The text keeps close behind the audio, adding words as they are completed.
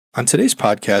On today's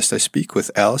podcast, I speak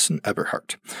with Allison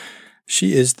Eberhardt.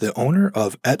 She is the owner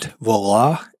of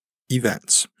Voila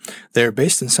events. They are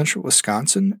based in central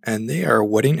Wisconsin, and they are a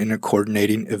wedding and a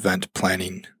coordinating event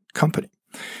planning company.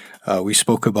 We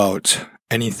spoke about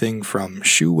anything from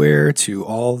shoe wear to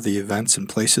all the events and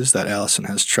places that Allison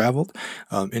has traveled.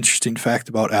 Interesting fact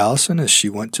about Allison is she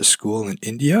went to school in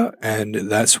India, and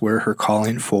that's where her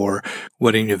calling for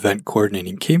wedding event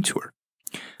coordinating came to her.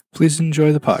 Please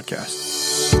enjoy the podcast.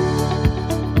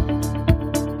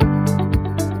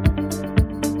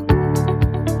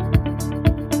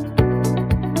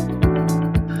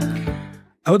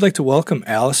 I would like to welcome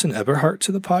Allison Eberhardt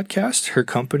to the podcast. Her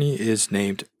company is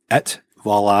named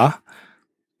Voila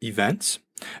Events.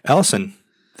 Allison,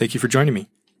 thank you for joining me.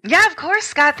 Yeah, of course,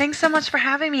 Scott. Thanks so much for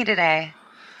having me today.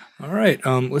 All right,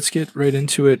 let's get right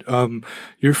into it. What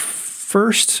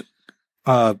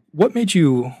made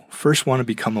you first want to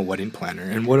become a wedding planner,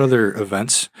 and what other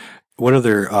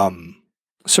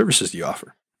services do you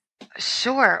offer?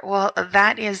 Sure. Well,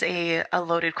 that is a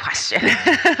loaded question,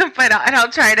 but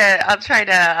I'll try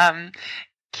to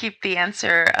keep the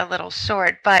answer a little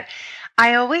short. But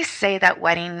I always say that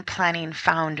wedding planning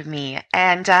found me,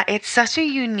 and it's such a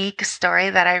unique story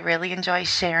that I really enjoy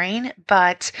sharing.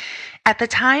 But at the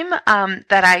time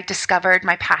that I discovered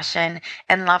my passion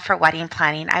and love for wedding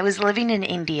planning, I was living in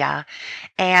India,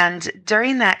 and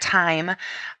during that time,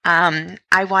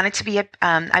 I wanted to be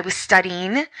I was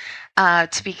studying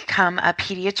to become a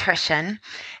pediatrician,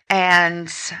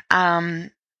 and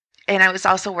I was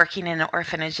also working in an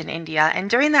orphanage in India. And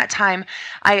during that time,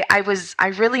 I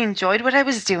really enjoyed what I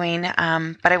was doing,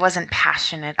 but I wasn't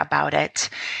passionate about it.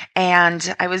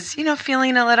 And I was,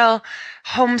 feeling a little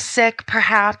homesick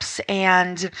perhaps.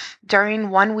 And during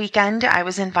one weekend, I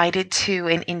was invited to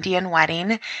an Indian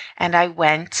wedding, and I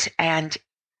went, and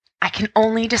I can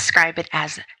only describe it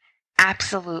as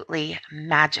absolutely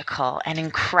magical and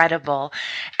incredible.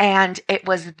 And it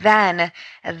was then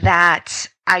that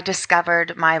I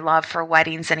discovered my love for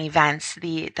weddings and events,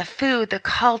 the food, the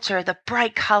culture, the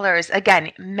bright colors,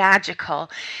 again, magical.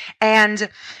 And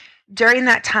during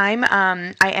that time,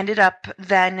 I ended up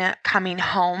then coming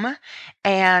home,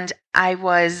 and I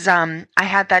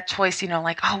had that choice,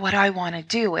 what do I want to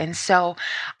do? And so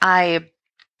I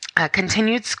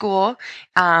continued school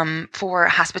for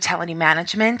hospitality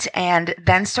management, and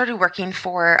then started working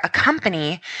for a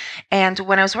company. And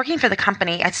when I was working for the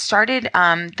company, I started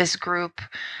this group,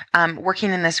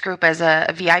 working in this group as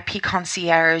a VIP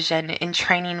concierge, and in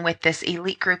training with this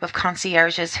elite group of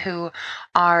concierges who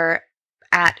are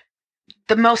at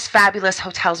the most fabulous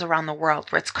hotels around the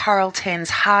world, Ritz-Carlton's,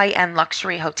 high-end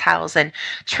luxury hotels, and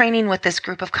training with this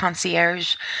group of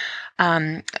concierge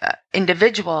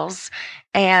individuals.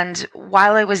 And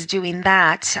while I was doing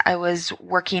that, I was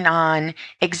working on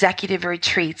executive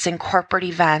retreats and corporate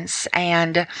events,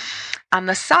 and on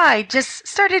the side, just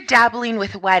started dabbling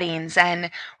with weddings and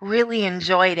really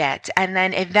enjoyed it. And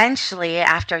then eventually,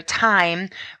 after time,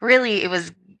 really it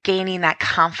was gaining that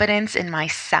confidence in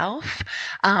myself.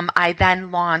 I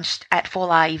then launched at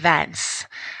Voila Events.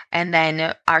 And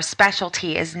then our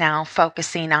specialty is now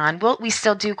focusing on, we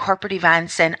still do corporate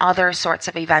events and other sorts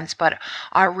of events, but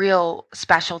our real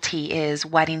specialty is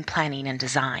wedding planning and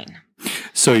design.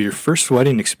 So your first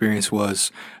wedding experience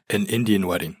was an Indian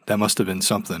wedding. That must have been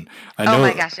something. Oh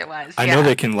my gosh, it was. I know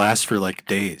they can last for like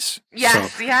days.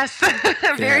 Yes.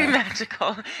 Very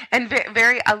magical, and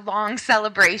very a long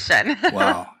celebration.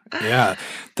 Wow. Yeah.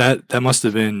 That must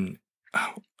have been,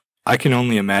 I can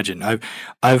only imagine.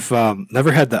 I've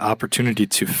never had the opportunity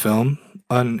to film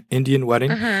an Indian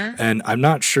wedding, and I'm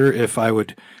not sure if I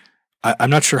would. I'm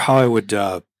not sure how I would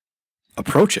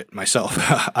approach it myself.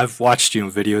 I've watched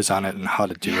videos on it and how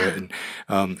to do it, and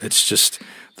it's just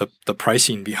the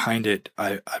pricing behind it.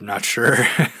 I'm not sure.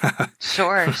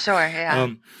 Sure, yeah.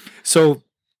 So,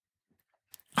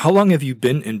 how long have you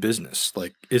been in business?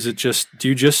 Like, do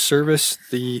you just service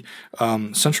the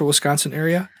central Wisconsin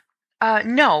area?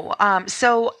 No.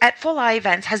 So at Voila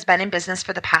Events has been in business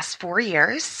for the past 4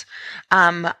 years.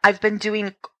 I've been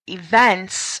doing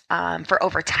events for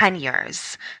over 10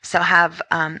 years. So have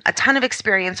a ton of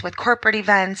experience with corporate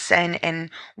events and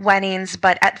weddings,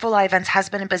 but at Voila Events has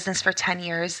been in business for 10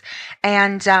 years.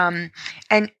 And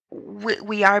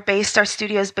we are our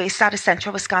studio is based out of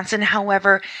central Wisconsin.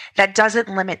 However, that doesn't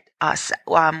limit us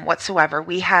whatsoever.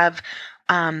 We have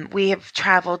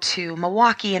traveled to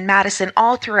Milwaukee and Madison,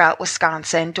 all throughout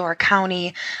Wisconsin, Door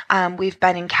County. We've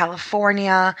been in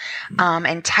California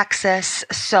and Texas.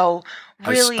 So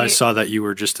really, I saw that you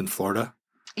were just in Florida.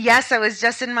 Yes, I was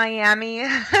just in Miami.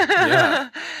 Yeah.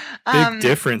 Big um,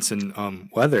 difference in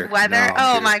weather Weather. now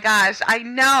Oh here. my gosh, I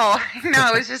know. I know.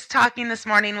 I was just talking this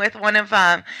morning with one of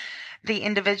the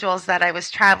individuals that I was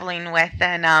traveling with,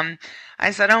 and I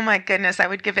said, "Oh my goodness, I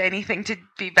would give anything to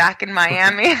be back in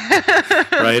Miami."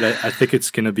 Right? I think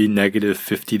it's going to be negative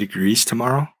 50 degrees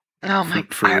tomorrow. Oh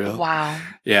For real. wow.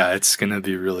 Yeah, it's going to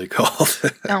be really cold.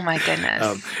 Oh my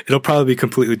goodness. It'll probably be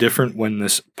completely different when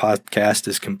this podcast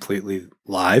is completely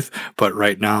live. But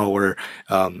right now we're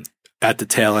at the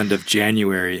tail end of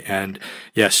January. And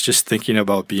yes, just thinking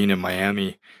about being in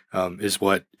Miami is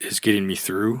what is getting me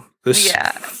through this,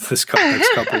 Yeah. this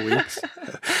next couple weeks.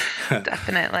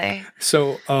 Definitely.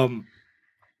 So,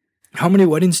 how many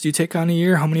weddings do you take on a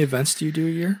year? How many events do you do a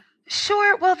year?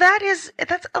 Sure. Well, that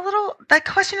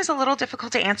question is a little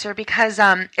difficult to answer because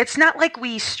it's not like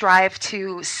we strive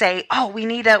to say, oh, we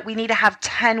need to have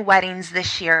 10 weddings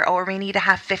this year or we need to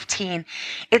have 15.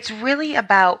 It's really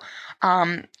about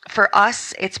for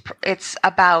us, it's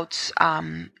about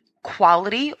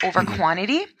quality over Mhm.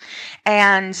 quantity.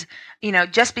 And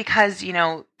just because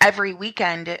every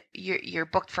weekend you're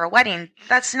booked for a wedding,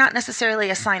 that's not necessarily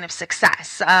a sign of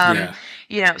success.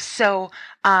 Yeah. So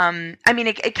I mean,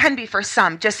 it can be for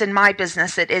some. Just in my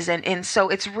business, it isn't. And so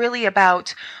it's really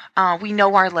about we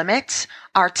know our limit,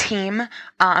 our team.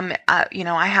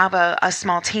 I have a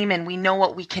small team, and we know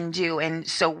what we can do. And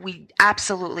so we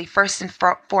absolutely, first and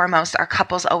foremost, our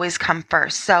couples always come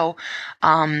first. So,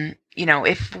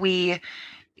 if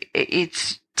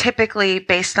it's typically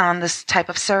based on this type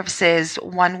of services,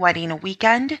 one wedding a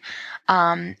weekend,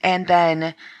 and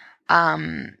then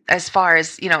as far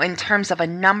as in terms of a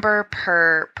number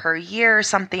per year or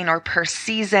something, or per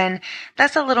season,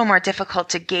 that's a little more difficult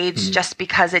to gauge, just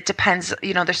because it depends.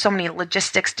 There's so many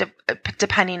logistics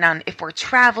depending on if we're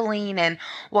traveling and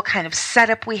what kind of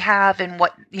setup we have and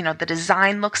what the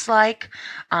design looks like.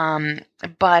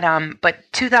 But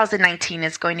 2019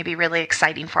 is going to be really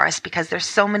exciting for us because there's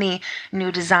so many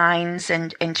new designs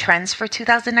and trends for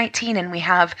 2019, and we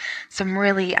have some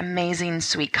really amazing,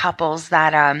 sweet couples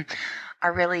that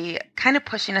are really kind of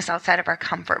pushing us outside of our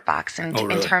comfort box in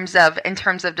terms of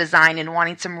design, and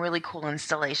wanting some really cool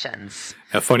installations.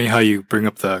 Yeah, funny how you bring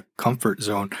up the comfort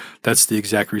zone. That's the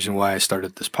exact reason why I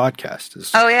started this podcast.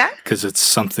 Oh yeah, because it's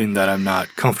something that I'm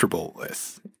not comfortable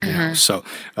with. So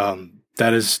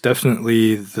that is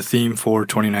definitely the theme for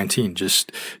 2019.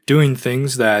 Just doing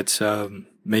things that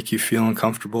make you feel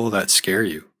uncomfortable, that scare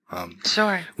you.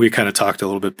 Sure. We kind of talked a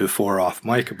little bit before off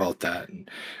mic about that.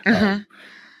 And,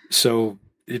 so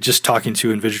just talking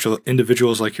to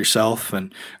individuals like yourself,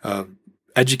 and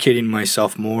educating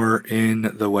myself more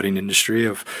in the wedding industry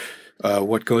of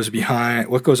what goes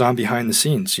on behind the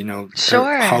scenes.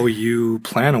 Sure. How you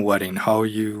plan a wedding, how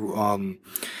you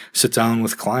sit down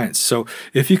with clients. So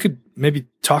if you could maybe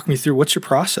talk me through, what's your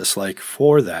process like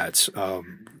for that?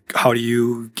 How do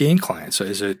you gain clients?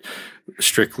 Is it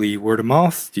strictly word of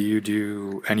mouth? Do you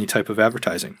do any type of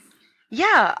advertising?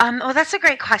 Yeah, well, that's a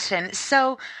great question.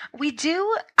 So we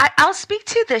do, I'll speak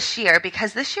to this year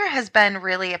because this year has been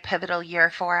really a pivotal year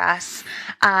for us.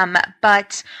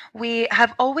 But we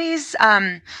have always,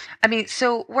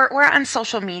 so we're on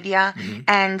social media,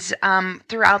 and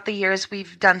throughout the years,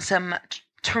 we've done some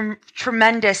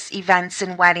tremendous events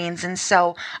and weddings. And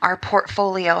so our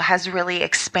portfolio has really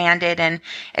expanded, and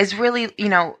is really,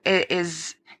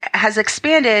 has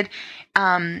expanded.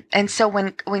 And so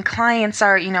when clients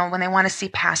are, when they want to see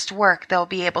past work, they'll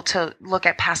be able to look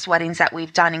at past weddings that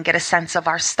we've done and get a sense of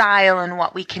our style and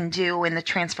what we can do in the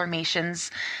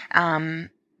transformations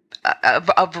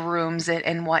of rooms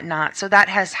and whatnot. So that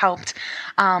has helped.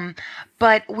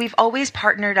 But we've always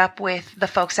partnered up with the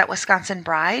folks at Wisconsin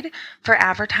Bride for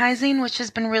advertising, which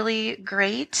has been really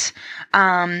great.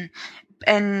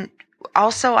 And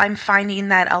also, I'm finding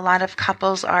that a lot of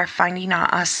couples are finding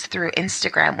us through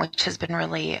Instagram, which has been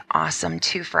really awesome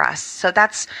too for us. So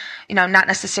that's, not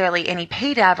necessarily any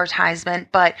paid advertisement,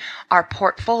 but our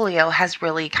portfolio has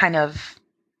really kind of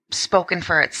spoken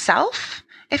for itself,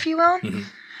 if you will.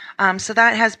 So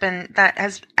that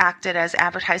has acted as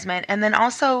advertisement. And then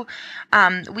also,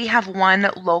 we have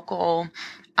one local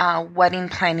wedding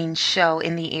planning show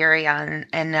in the area,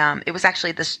 and it was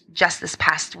actually this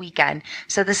past weekend.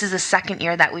 So this is the second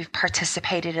year that we've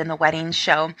participated in the wedding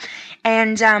show,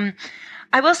 and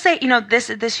I will say,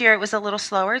 this year it was a little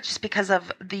slower just because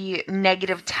of the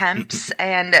negative temps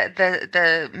and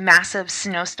the massive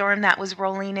snowstorm that was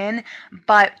rolling in,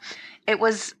 but it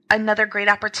was another great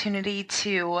opportunity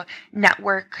to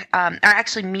network, or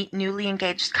actually meet newly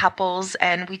engaged couples.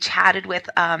 And we chatted with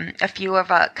a few of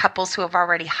couples who have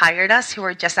already hired us, who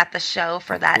are just at the show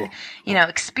for that, Cool.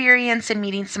 experience and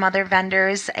meeting some other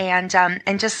vendors. And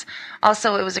just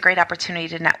also, it was a great opportunity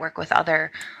to network with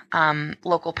other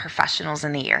local professionals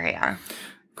in the area.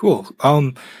 Cool.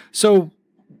 So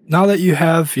now that you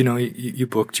have, you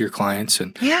booked your clients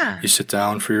and Yeah. you sit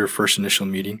down for your first initial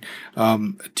meeting,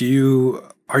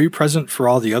 are you present for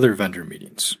all the other vendor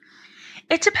meetings?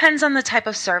 It depends on the type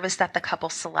of service that the couple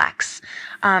selects.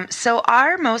 So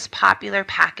our most popular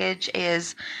package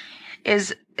is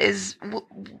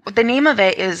the name of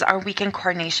it is our weekend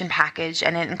coordination package,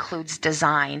 and it includes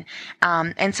design.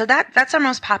 And so that's our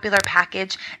most popular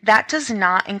package. That does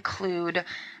not include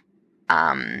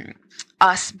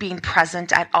us being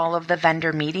present at all of the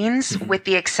vendor meetings, with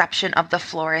the exception of the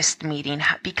florist meeting,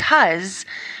 because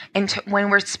when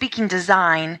we're speaking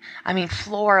design,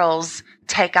 florals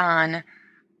take on.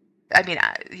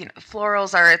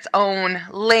 Florals are its own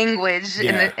language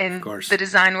in the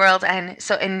design world, and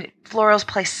florals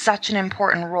play such an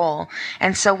important role.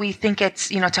 And so we think it's,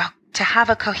 to have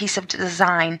a cohesive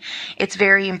design, it's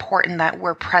very important that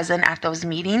we're present at those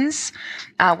meetings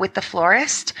with the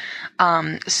florist.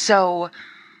 So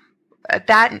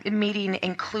that meeting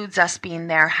includes us being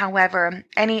there. However,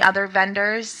 any other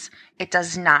vendors, it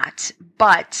does not.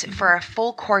 But for a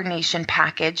full coordination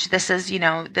package, this is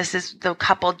the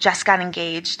couple just got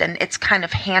engaged, and it's kind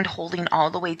of hand holding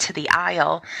all the way to the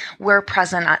aisle. We're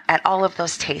present at all of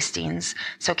those tastings.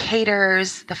 So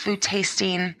caterers, the food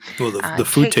tasting. Well, the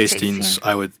food tastings,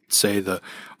 I would say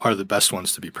are the best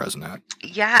ones to be present at.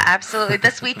 Yeah, absolutely.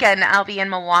 This weekend I'll be in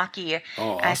Milwaukee.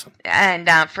 Oh, awesome. And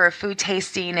for a food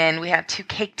tasting, and we have 2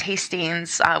 cake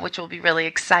tastings, which will be really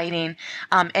exciting,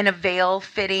 and a veil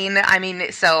fitting.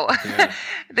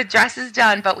 The dress is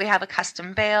done, but we have a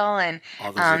custom veil and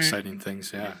all those exciting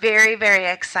things. Yeah, very, very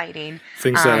exciting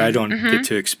things that I don't get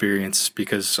to experience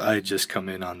because I just come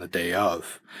in on the day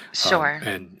of. Sure.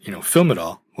 And film it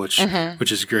all, which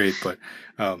is great, but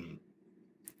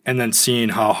and then seeing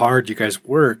how hard you guys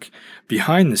work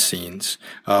behind the scenes.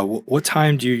 What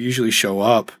time do you usually show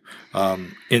up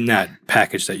in that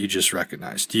package that you just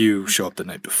recognized? Do you show up the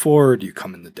night before? Do you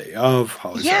come in the day of?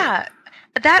 How is that?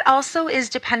 That also is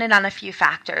dependent on a few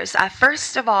factors.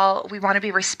 First of all, we want to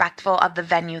be respectful of the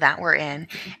venue that we're in,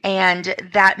 and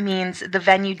that means the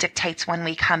venue dictates when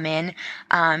we come in.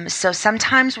 So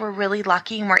sometimes we're really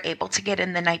lucky and we're able to get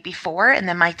in the night before, and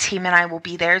then my team and I will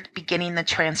be there beginning the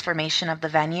transformation of the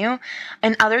venue.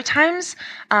 And other times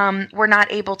we're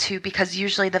not able to, because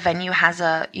usually the venue has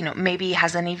maybe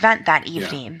has an event that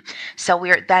evening. Yeah. So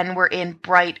we're in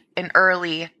bright and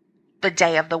early the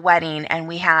day of the wedding, and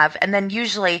then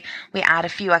usually we add a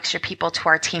few extra people to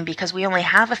our team because we only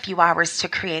have a few hours to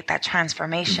create that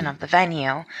transformation of the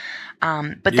venue.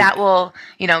 But that will,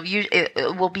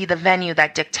 it will be the venue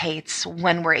that dictates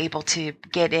when we're able to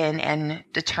get in and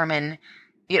determine,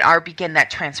 or begin that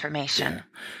transformation. Yeah.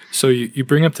 So you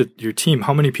bring up your team.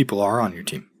 How many people are on your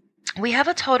team? We have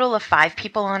a total of 5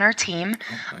 people on our team.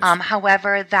 Oh, nice.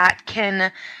 However, that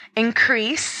can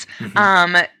increase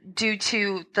due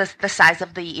to the size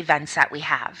of the events that we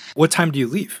have. What time do you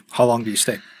leave? How long do you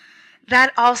stay?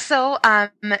 That also,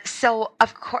 so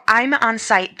of course, I'm on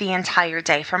site the entire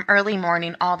day, from early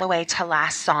morning all the way to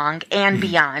last song and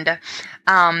beyond.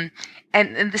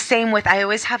 And the same with, I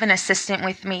always have an assistant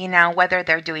with me now, whether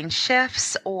they're doing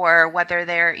shifts or whether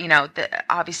they're,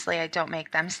 obviously I don't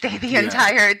make them stay the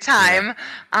entire time.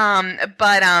 Yeah.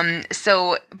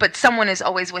 But someone is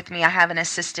always with me. I have an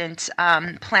assistant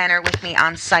planner with me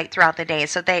on site throughout the day.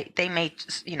 So they may,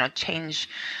 change,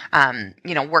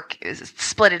 work,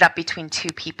 split it up between 2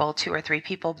 or 3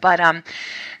 people. But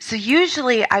so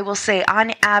usually I will say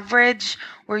on average,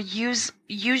 we're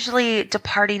usually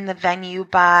departing the venue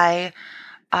by,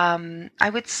 I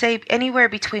would say anywhere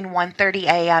between 1:30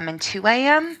 a.m. and 2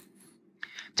 a.m.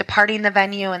 Departing the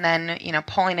venue, and then,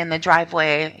 pulling in the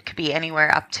driveway. It could be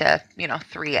anywhere up to,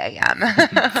 3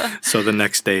 a.m. So the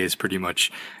next day is pretty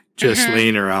much just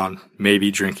laying around,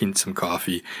 maybe drinking some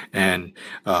coffee, and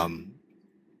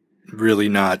really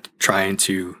not trying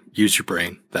to use your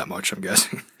brain that much, I'm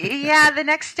guessing. Yeah, the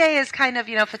next day is kind of,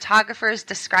 photographers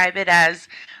describe it as,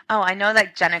 I know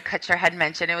that Jenna Kutcher had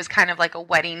mentioned it was kind of like a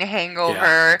wedding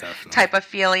hangover type of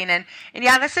feeling. And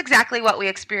yeah, that's exactly what we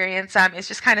experience. It's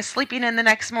just kind of sleeping in the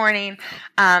next morning.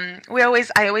 I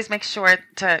always make sure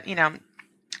to,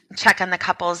 check on the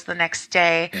couples the next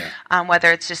day,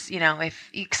 whether it's just, if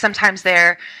sometimes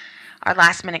they're, our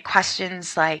last minute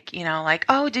questions, like, like,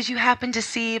 oh, did you happen to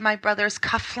see my brother's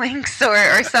cufflinks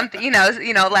or something,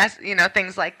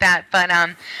 things like that. But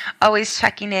always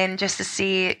checking in just to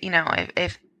see,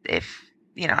 if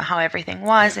how everything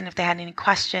was, and if they had any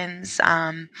questions.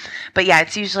 But yeah,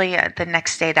 it's usually the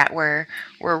next day that we're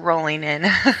rolling in.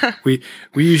 we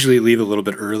usually leave a little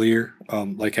bit earlier,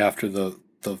 like after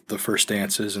the first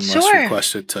dances, unless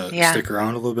requested to stick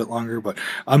around a little bit longer. But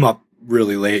I'm up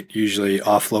really late, usually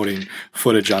offloading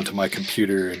footage onto my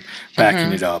computer and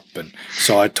backing it up, and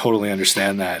so I totally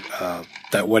understand that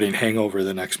wedding hangover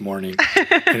the next morning.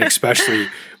 And especially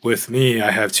with me, I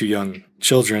have 2 young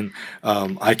children.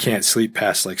 I can't sleep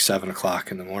past like 7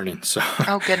 o'clock in the morning. So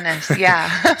oh goodness, yeah.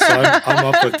 So I'm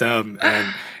up with them,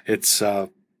 and it's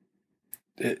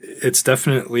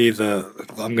definitely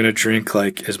I'm going to drink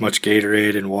like as much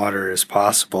Gatorade and water as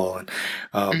possible. And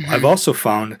I've also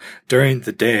found during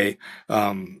the day,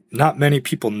 not many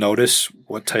people notice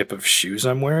what type of shoes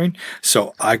I'm wearing.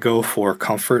 So I go for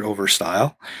comfort over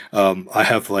style. I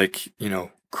have like,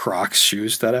 Crocs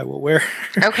shoes that I will wear.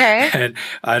 Okay. And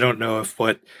I don't know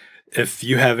if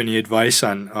you have any advice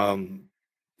on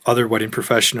other wedding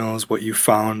professionals, what you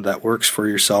found that works for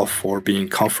yourself for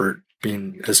being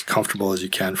as comfortable as you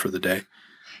can for the day.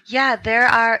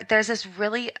 Yeah, there's this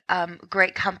really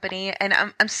great company, and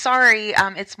I'm sorry,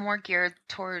 it's more geared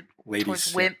towards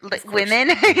women.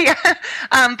 Yeah.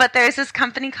 But there's this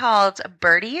company called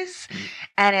Birdies,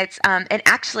 and it's and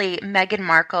actually Meghan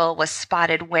Markle was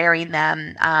spotted wearing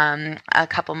them a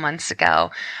couple months ago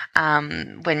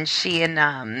when she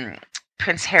and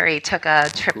Prince Harry took a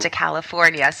trip to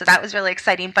California. So that was really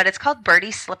exciting. But it's called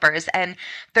Birdie Slippers, and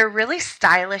they're really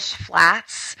stylish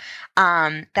flats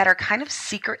that are kind of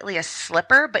secretly a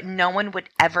slipper, but no one would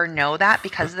ever know that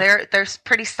because they're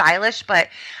pretty stylish, but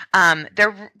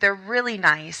they're really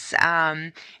nice,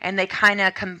 and they kind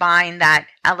of combine that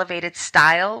elevated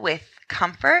style with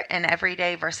comfort and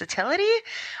everyday versatility.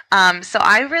 So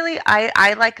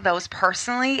I like those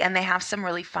personally, and they have some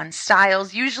really fun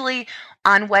styles. Usually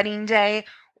on wedding day,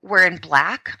 we're in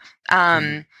black.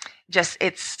 Just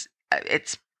it's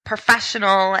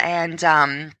professional,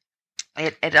 and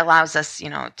it allows us,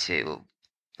 to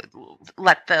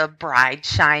let the bride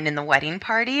shine in the wedding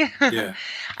party. Yeah.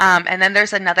 And then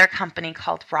there's another company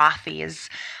called Rothy's,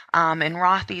 and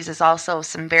Rothy's is also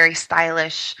some very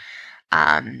stylish,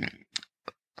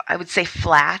 I would say,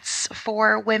 flats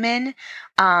for women,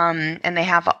 and they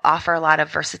offer a lot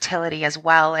of versatility as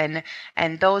well, and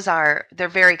they're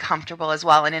very comfortable as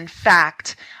well. And in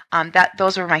fact,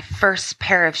 those were my first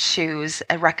pair of shoes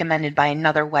recommended by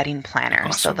another wedding planner.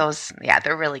 Awesome. So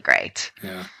they're really great.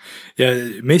 Yeah.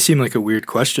 It may seem like a weird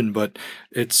question, but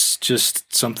it's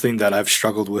just something that I've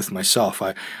struggled with myself.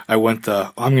 I went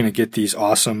I'm going to get these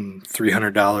awesome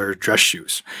 $300 dress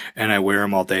shoes, and I wear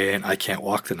them all day, and I can't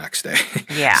walk the next day.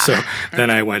 Yeah. So then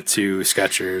I went to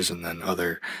Skechers, and then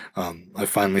I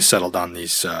finally settled on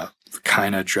these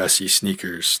kind of dressy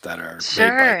sneakers that are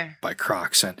made by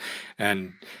Crocs,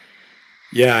 and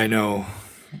yeah, I know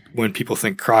when people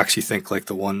think Crocs, you think like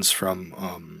the ones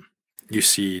from you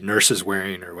see nurses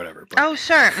wearing or whatever. But, oh,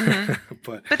 sure. Mm-hmm.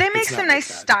 but they make some nice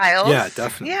like styles. Yeah,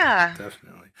 definitely. Yeah.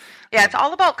 Definitely. Yeah, it's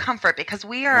all about comfort because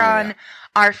we are on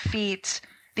our feet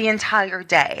the entire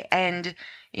day. And,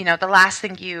 the last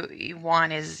thing you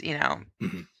want is,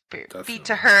 for feet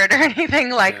to hurt or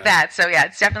anything like that. So, yeah,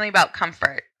 it's definitely about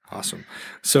comfort. Awesome.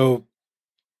 So,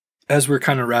 as we're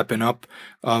kind of wrapping up,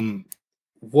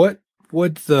 what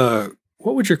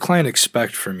would your client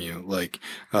expect from you? Like,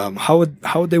 how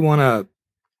would they want to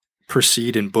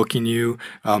proceed in booking you?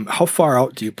 How far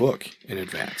out do you book in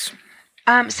advance?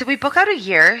 So we book out a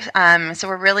year. So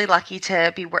we're really lucky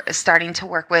to be starting to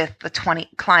work with the 20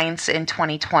 clients in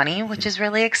 2020, which is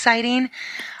really exciting.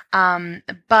 So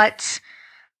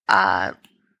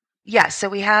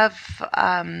we have,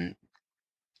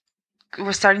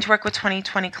 we're starting to work with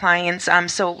 2020 clients.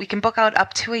 So we can book out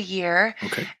up to a year.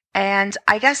 Okay. And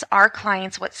I guess our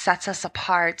clients, what sets us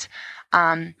apart,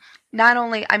 not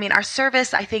only, our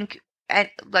service, I think,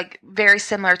 like very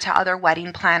similar to other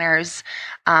wedding planners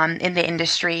in the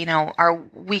industry, our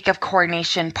week of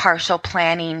coordination, partial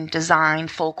planning, design,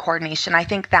 full coordination. I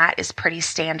think that is pretty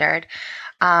standard.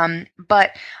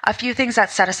 But a few things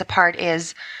that set us apart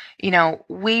is,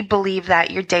 we believe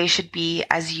that your day should be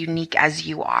as unique as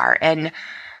you are. And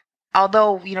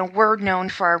although, we're known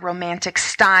for our romantic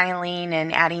styling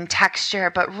and adding texture,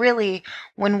 but really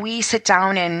when we sit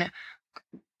down and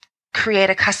create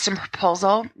a custom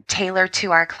proposal tailored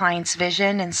to our client's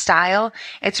vision and style,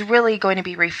 it's really going to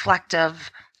be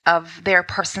reflective of their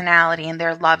personality and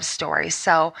their love story.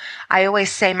 So I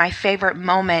always say my favorite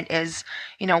moment is,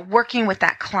 working with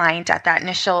that client at that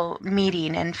initial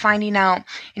meeting and finding out,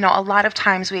 a lot of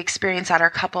times we experience that our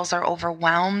couples are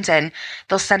overwhelmed and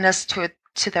they'll send us to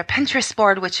their Pinterest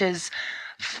board, which is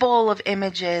full of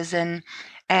images and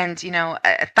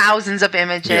thousands of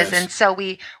images. Yes. And so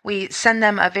we send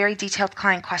them a very detailed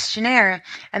client questionnaire,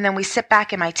 and then we sit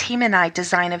back and my team and I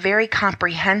design a very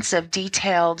comprehensive,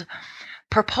 detailed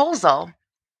proposal.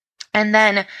 And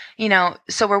then,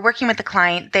 so we're working with the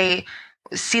client, they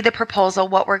see the proposal,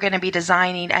 what we're going to be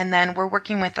designing, and then we're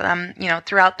working with them,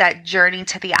 throughout that journey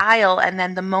to the aisle. And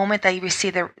then the moment they see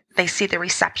the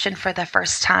reception for the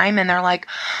first time, and they're like,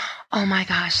 oh my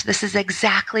gosh, this is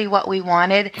exactly what we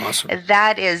wanted. Awesome.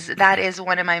 That is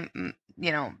one of my,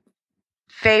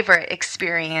 favorite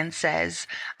experiences.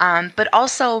 But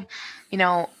also,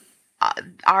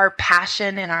 our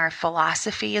passion and our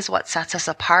philosophy is what sets us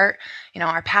apart.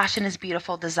 Our passion is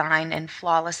beautiful design and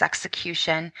flawless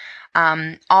execution,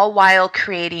 all while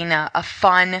creating a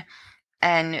fun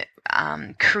and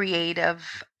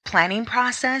creative planning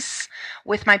process.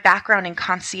 With my background in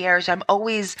concierge, I'm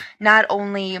always not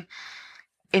only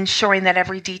ensuring that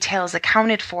every detail is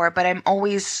accounted for, but I'm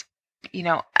always,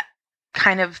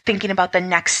 kind of thinking about the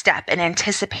next step and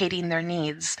anticipating their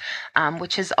needs,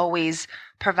 which has always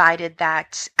provided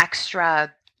that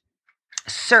extra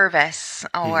service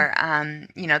or,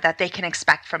 that they can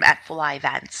expect from at Voila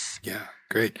events. Yeah,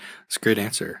 great. That's a great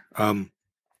answer.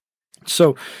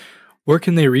 So where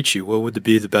can they reach you? What would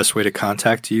be the best way to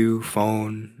contact you?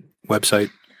 Phone,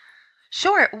 website?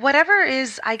 Sure. Whatever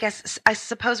is, I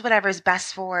suppose whatever is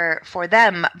best for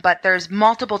them, but there's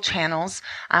multiple channels.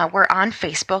 We're on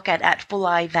Facebook at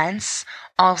Voila Events,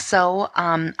 also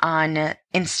on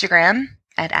Instagram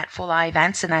at Voila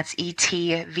Events, and that's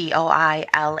ETVOILA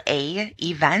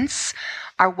events.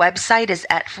 Our website is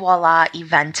at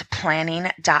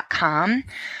voilaeventplanning.com.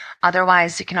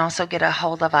 Otherwise, you can also get a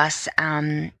hold of us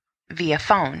via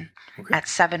phone at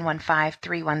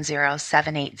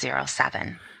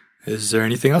 715-310-7807. Is there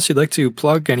anything else you'd like to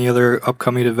plug? Any other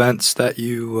upcoming events that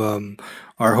you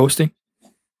are hosting?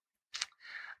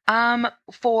 I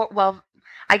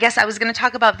guess I was going to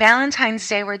talk about Valentine's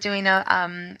Day. We're doing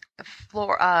a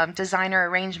floor designer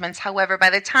arrangements. However, by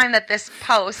the time that this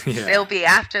posts, it'll be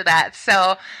after that.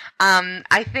 So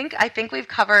I think we've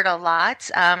covered a lot.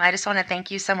 I just want to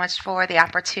thank you so much for the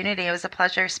opportunity. It was a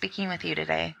pleasure speaking with you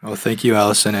today. Well, thank you,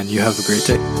 Allison, and you have a great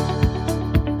day.